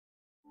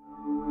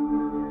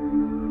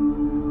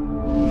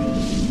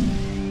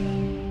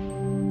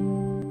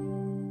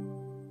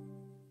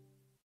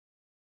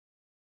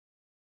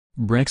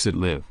Brexit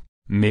Live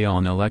May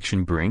on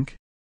election brink?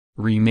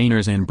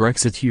 Remainers and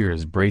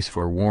Brexiteers brace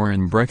for war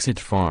in Brexit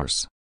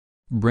farce.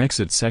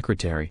 Brexit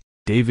Secretary,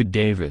 David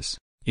Davis,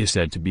 is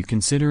said to be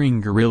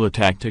considering guerrilla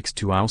tactics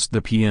to oust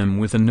the PM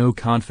with a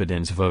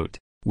no-confidence vote,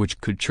 which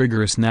could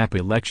trigger a snap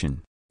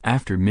election,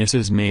 after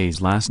Mrs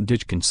May's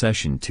last-ditch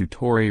concession to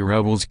Tory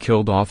rebels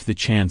killed off the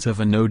chance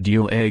of a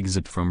no-deal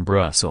exit from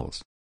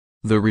Brussels.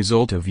 The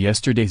result of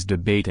yesterday's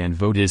debate and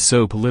vote is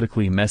so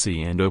politically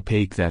messy and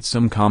opaque that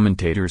some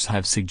commentators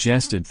have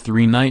suggested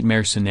three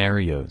nightmare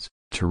scenarios.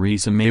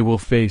 Theresa May will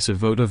face a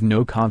vote of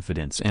no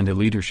confidence and a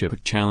leadership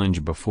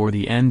challenge before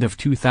the end of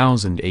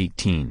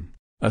 2018.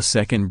 A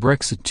second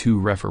Brexit 2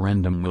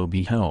 referendum will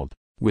be held,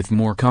 with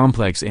more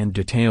complex and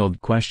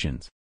detailed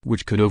questions,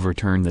 which could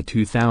overturn the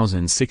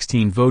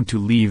 2016 vote to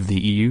leave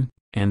the EU,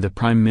 and the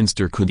Prime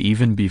Minister could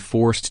even be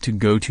forced to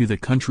go to the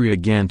country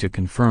again to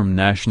confirm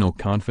national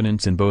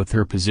confidence in both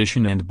her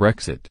position and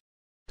Brexit.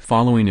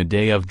 Following a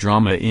day of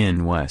drama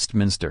in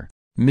Westminster,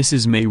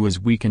 Mrs May was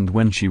weakened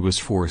when she was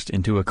forced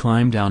into a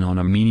climb down on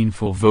a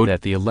meaningful vote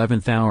at the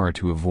 11th hour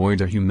to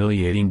avoid a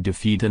humiliating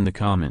defeat in the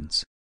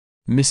Commons.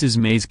 Mrs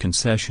May's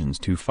concessions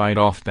to fight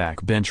off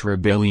backbench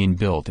rebellion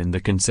built in the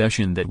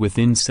concession that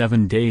within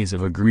 7 days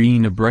of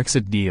agreeing a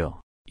Brexit deal,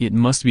 it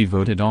must be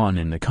voted on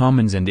in the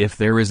Commons, and if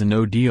there is a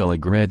no deal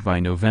agreed by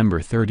November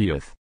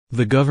 30th,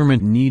 the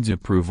government needs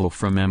approval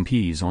from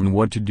MPs on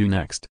what to do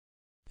next.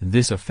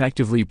 This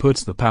effectively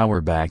puts the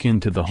power back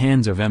into the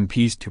hands of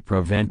MPs to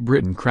prevent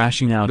Britain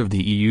crashing out of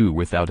the EU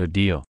without a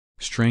deal,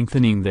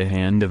 strengthening the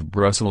hand of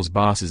Brussels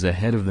bosses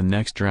ahead of the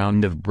next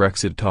round of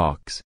Brexit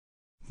talks.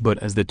 But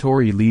as the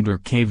Tory leader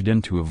caved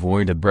in to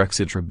avoid a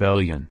Brexit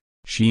rebellion,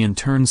 she in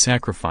turn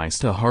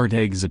sacrificed a hard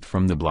exit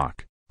from the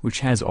bloc, which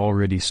has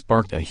already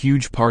sparked a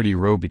huge party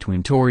row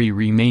between Tory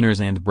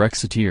Remainers and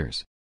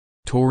Brexiteers.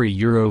 Tory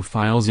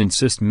Europhiles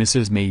insist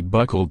Mrs May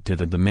buckled to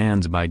the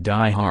demands by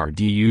die-hard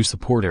EU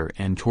supporter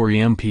and Tory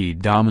MP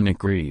Dominic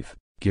Grieve,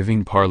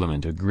 giving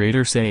Parliament a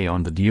greater say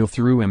on the deal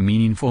through a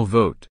meaningful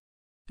vote.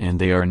 And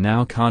they are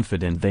now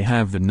confident they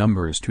have the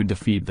numbers to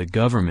defeat the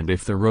government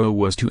if the row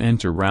was to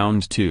enter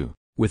round 2,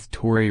 with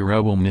Tory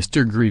rebel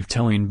Mr Grieve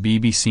telling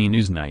BBC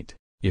Newsnight,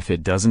 "If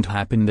it doesn't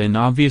happen, then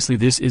obviously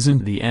this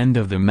isn't the end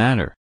of the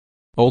matter."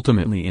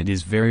 Ultimately, it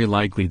is very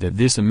likely that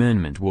this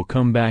amendment will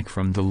come back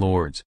from the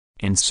Lords,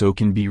 and so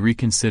can be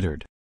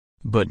reconsidered.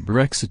 But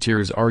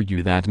Brexiteers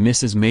argue that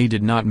Mrs May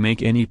did not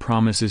make any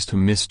promises to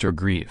Mr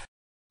Grieve.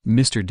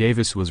 Mr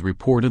Davis was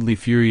reportedly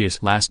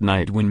furious last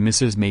night when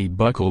Mrs May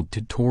buckled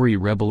to Tory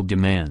rebel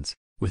demands,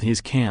 with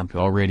his camp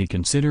already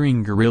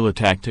considering guerrilla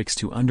tactics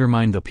to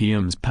undermine the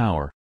PM's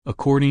power,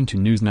 according to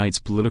Newsnight's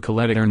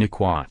political editor Nick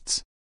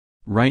Watts.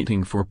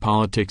 Writing for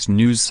politics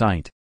news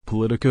site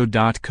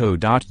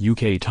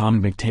Politico.co.uk,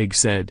 Tom McTague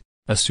said,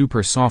 "A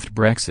super soft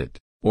Brexit,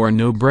 or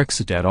no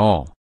Brexit at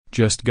all,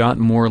 just got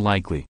more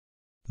likely.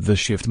 The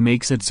shift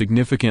makes it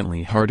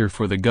significantly harder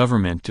for the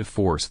government to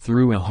force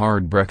through a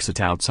hard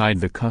Brexit outside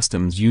the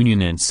customs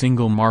union and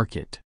single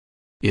market.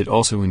 It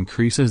also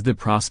increases the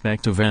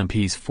prospect of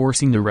MPs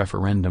forcing the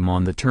referendum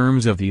on the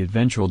terms of the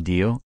eventual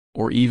deal,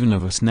 or even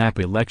of a snap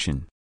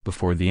election,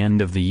 before the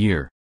end of the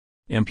year."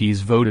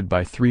 MPs voted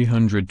by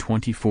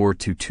 324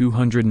 to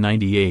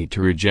 298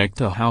 to reject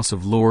the House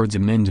of Lords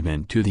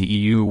amendment to the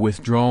EU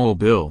withdrawal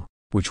bill,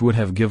 which would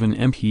have given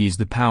MPs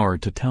the power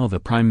to tell the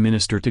Prime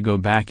Minister to go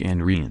back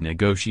and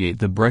renegotiate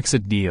the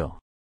Brexit deal.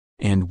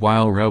 And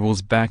while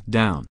rebels backed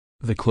down,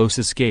 the close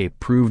escape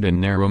proved a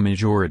narrow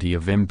majority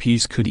of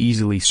MPs could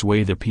easily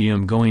sway the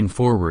PM going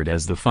forward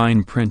as the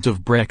fine print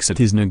of Brexit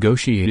is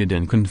negotiated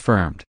and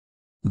confirmed.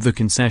 The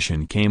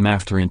concession came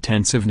after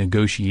intensive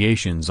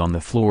negotiations on the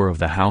floor of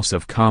the House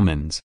of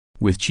Commons,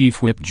 with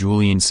Chief Whip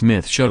Julian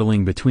Smith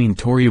shuttling between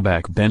Tory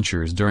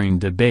backbenchers during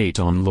debate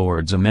on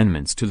Lords'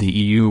 amendments to the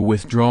EU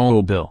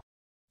withdrawal bill.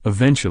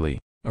 Eventually,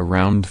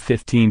 around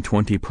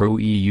 15-20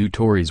 pro-EU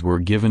Tories were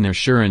given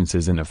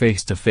assurances in a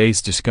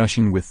face-to-face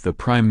discussion with the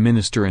Prime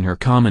Minister in her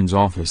Commons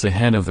office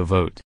ahead of the vote,